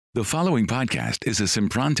The following podcast is a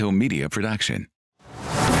Simpronto Media production.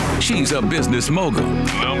 She's a business mogul,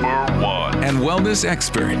 #1, and wellness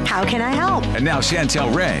expert. How can I help? And now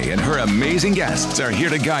Chantel Ray and her amazing guests are here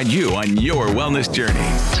to guide you on your wellness journey.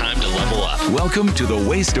 Time to level up. Welcome to the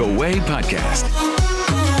Waste Away podcast.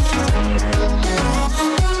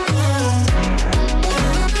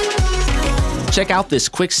 Check out this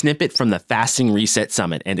quick snippet from the Fasting Reset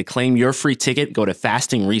Summit, and to claim your free ticket, go to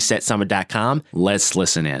fastingresetsummit.com. Let's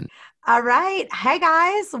listen in. All right. Hi,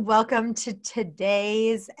 guys. Welcome to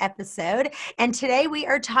today's episode. And today we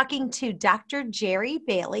are talking to Dr. Jerry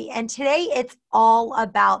Bailey. And today it's all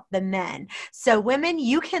about the men. So women,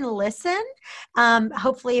 you can listen.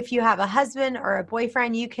 Hopefully, if you have a husband or a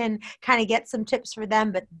boyfriend, you can kind of get some tips for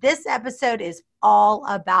them. But this episode is all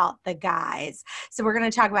about the guys. So we're going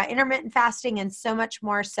to talk about intermittent fasting and so much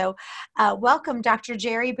more. So welcome, Dr.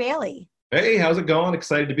 Jerry Bailey. Hey, how's it going?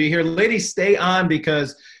 Excited to be here. Ladies, stay on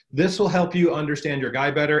because this will help you understand your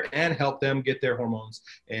guy better and help them get their hormones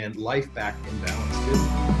and life back in balance too.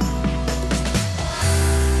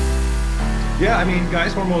 Yeah, I mean,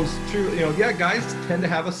 guys' hormones, true. Guys tend to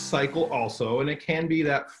have a cycle also, and it can be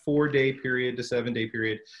that 4-day period to 7-day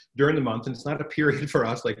period during the month. And it's not a period for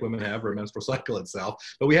us like women have, or a menstrual cycle itself.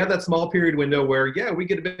 But we have that small period window where, we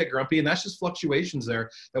get a bit grumpy, and that's just fluctuations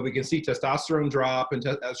there that we can see testosterone drop and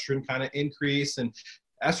estrogen kind of increase. And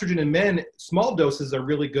estrogen in men, small doses are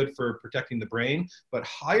really good for protecting the brain, but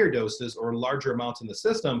higher doses or larger amounts in the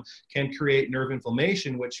system can create nerve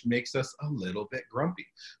inflammation, which makes us a little bit grumpy.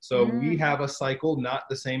 So we have a cycle not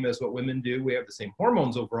the same as what women do. We have the same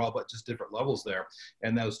hormones overall, but just different levels there.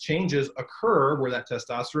 And those changes occur where that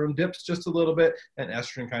testosterone dips just a little bit and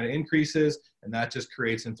estrogen kind of increases. And that just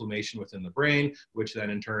creates inflammation within the brain, which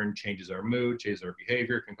then in turn changes our mood, changes our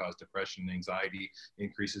behavior, can cause depression and anxiety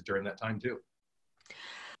increases during that time too.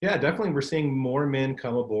 Yeah, definitely. We're seeing more men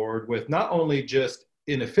come aboard with not only just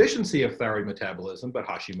inefficiency of thyroid metabolism, but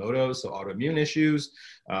Hashimoto's, so autoimmune issues.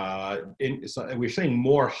 We're seeing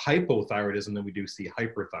more hypothyroidism than we do see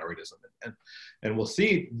hyperthyroidism. And we'll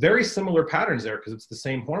see very similar patterns there because it's the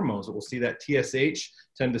same hormones. We'll see that TSH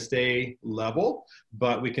tend to stay level,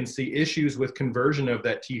 but we can see issues with conversion of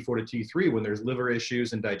that T4 to T3 when there's liver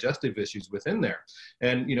issues and digestive issues within there.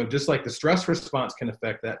 And, just like the stress response can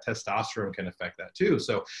affect that, testosterone can affect that too.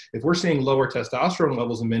 So if we're seeing lower testosterone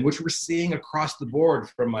levels in men, which we're seeing across the board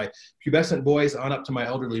from my pubescent boys on up to my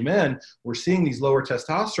elderly men, we're seeing these lower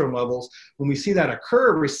testosterone levels. When we see that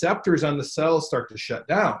occur, receptors on the cells start to shut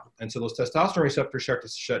down. And so those testosterone receptors start to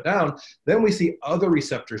shut down. Then we see other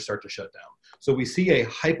receptors start to shut down. So we see a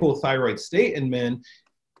hypothyroid state in men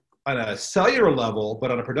on a cellular level,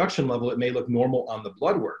 but on a production level, it may look normal on the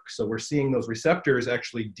blood work. So we're seeing those receptors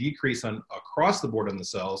actually decrease across the board on the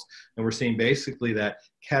cells. And we're seeing basically that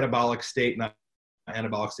catabolic state, not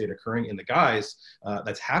anabolic state occurring in the guys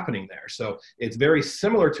that's happening there. So it's very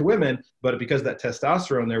similar to women, but because that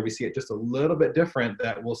testosterone there, we see it just a little bit different,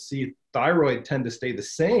 that we'll see thyroid tend to stay the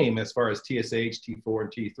same as far as TSH, T4,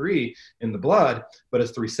 and T3 in the blood, but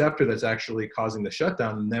it's the receptor that's actually causing the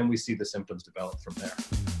shutdown. And then we see the symptoms develop from there.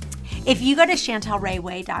 If you go to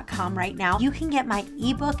chantelrayway.com right now, you can get my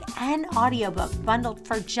ebook and audiobook bundled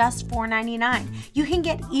for just $4.99. You can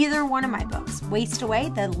get either one of my books, Waste Away,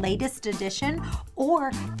 the latest edition,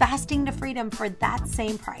 or Fasting to Freedom for that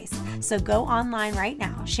same price. So go online right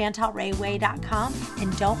now, chantelrayway.com,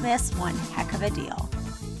 and don't miss one heck of a deal.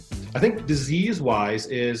 I think disease-wise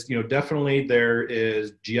is, definitely there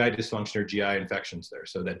is GI dysfunction or GI infections there.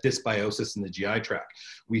 So that dysbiosis in the GI tract.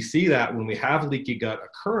 We see that when we have leaky gut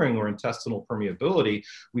occurring or intestinal permeability,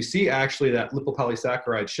 we see actually that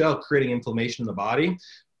lipopolysaccharide shell creating inflammation in the body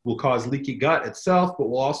will cause leaky gut itself, but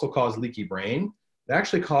will also cause leaky brain. It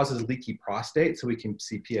actually causes leaky prostate, so we can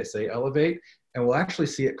see PSA elevate. And we'll actually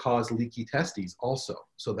see it cause leaky testes also.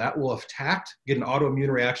 So that will get an autoimmune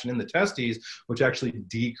reaction in the testes, which actually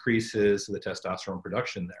decreases the testosterone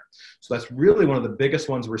production there. So that's really one of the biggest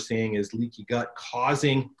ones we're seeing is leaky gut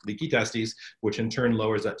causing leaky testes, which in turn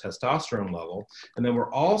lowers that testosterone level. And then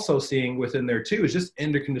we're also seeing within there too is just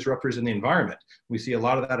endocrine disruptors in the environment. We see a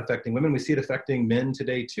lot of that affecting women. We see it affecting men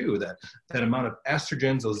today too, that amount of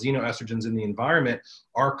estrogens, those xenoestrogens in the environment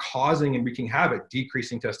are causing and wreaking havoc,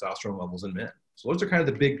 decreasing testosterone levels in men. So those are kind of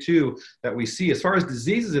the big two that we see. As far as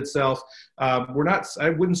diseases itself, I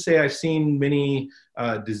wouldn't say I've seen many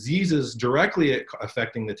diseases directly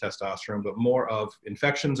affecting the testosterone, but more of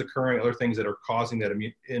infections occurring, other things that are causing that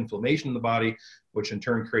inflammation in the body, which in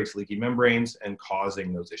turn creates leaky membranes and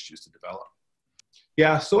causing those issues to develop.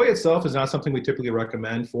 Yeah, soy itself is not something we typically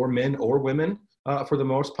recommend for men or women. for the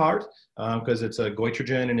most part, because it's a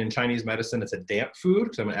goitrogen, and in Chinese medicine, it's a damp food,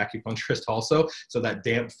 because I'm an acupuncturist also. So that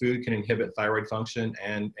damp food can inhibit thyroid function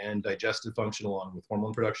and digestive function along with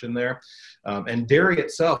hormone production there. And dairy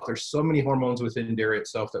itself, there's so many hormones within dairy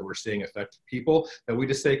itself that we're seeing affect people that we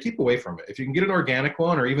just say, keep away from it. If you can get an organic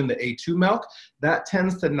one or even the A2 milk, that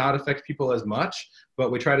tends to not affect people as much.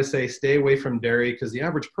 But we try to say, stay away from dairy, because the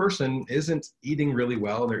average person isn't eating really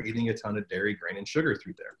well, and they're eating a ton of dairy, grain, and sugar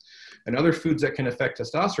through there. And other foods that can affect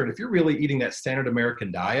testosterone, if you're really eating that standard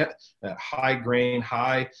American diet, that high grain,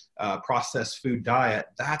 high processed food diet,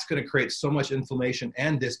 that's going to create so much inflammation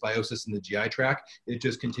and dysbiosis in the GI tract. It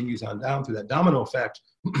just continues on down through that domino effect,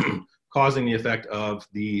 causing the effect of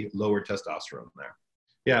the lower testosterone there.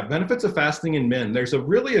 Yeah, benefits of fasting in men. There's a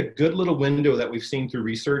good little window that we've seen through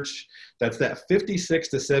research. That's that 56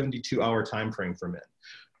 to 72 hour time frame for men.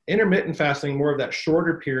 Intermittent fasting, more of that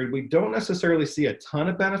shorter period, we don't necessarily see a ton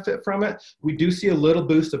of benefit from it. We do see a little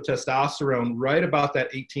boost of testosterone right about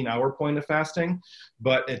that 18-hour point of fasting,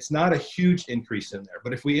 but it's not a huge increase in there.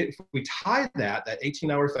 But if we tie that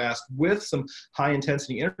 18-hour fast with some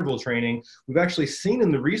high-intensity interval training, we've actually seen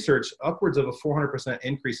in the research upwards of a 400%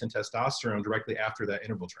 increase in testosterone directly after that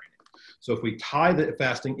interval training. So if we tie the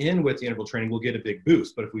fasting in with the interval training, we'll get a big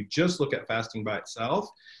boost. But if we just look at fasting by itself,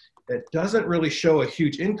 it doesn't really show a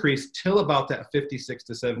huge increase till about that 56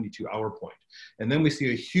 to 72 hour point. And then we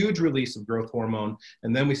see a huge release of growth hormone.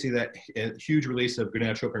 And then we see that huge release of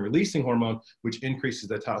gonadotropin releasing hormone, which increases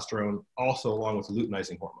the testosterone also along with the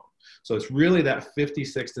luteinizing hormone. So it's really that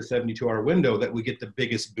 56 to 72 hour window that we get the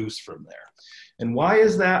biggest boost from there. And why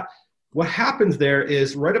is that? What happens there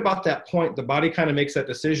is right about that point, the body kind of makes that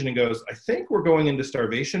decision and goes, I think we're going into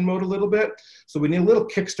starvation mode a little bit. So we need a little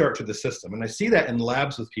kickstart to the system. And I see that in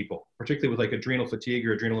labs with people, particularly with like adrenal fatigue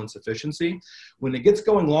or adrenal insufficiency. When it gets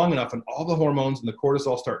going long enough and all the hormones and the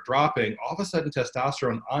cortisol start dropping, all of a sudden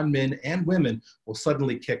testosterone on men and women will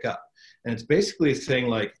suddenly kick up. And it's basically saying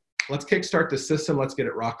like, let's kickstart the system, let's get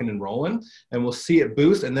it rocking and rolling, and we'll see it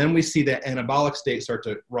boost, and then we see that anabolic state start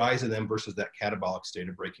to rise in them versus that catabolic state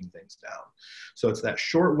of breaking things down. So it's that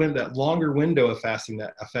short window, that longer window of fasting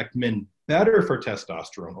that affect men better for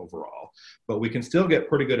testosterone overall, but we can still get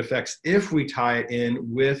pretty good effects if we tie it in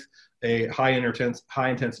with a high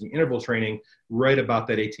intensity interval training right about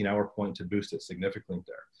that 18-hour point to boost it significantly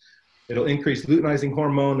there. It'll increase luteinizing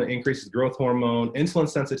hormone, it increases growth hormone. Insulin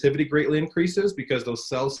sensitivity greatly increases because those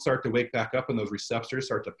cells start to wake back up and those receptors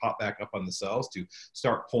start to pop back up on the cells to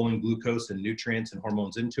start pulling glucose and nutrients and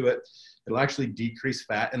hormones into it. It'll actually decrease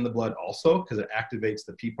fat in the blood also because it activates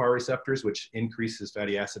the PPAR receptors, which increases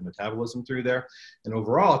fatty acid metabolism through there. And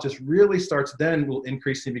overall, it just really starts then will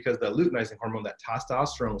increasing because that luteinizing hormone, that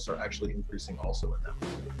testosterone will start actually increasing also in them.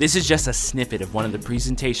 This is just a snippet of one of the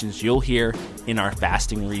presentations you'll hear in our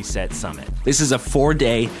Fasting Reset Summit. This is a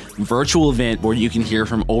 4-day virtual event where you can hear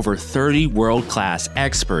from over 30 world-class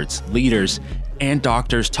experts, leaders, and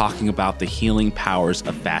doctors talking about the healing powers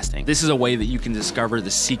of fasting. This is a way that you can discover the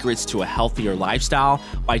secrets to a healthier lifestyle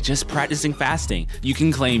by just practicing fasting. You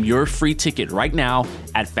can claim your free ticket right now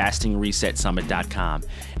at fastingresetsummit.com.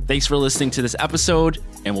 Thanks for listening to this episode,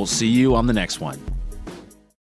 and we'll see you on the next one.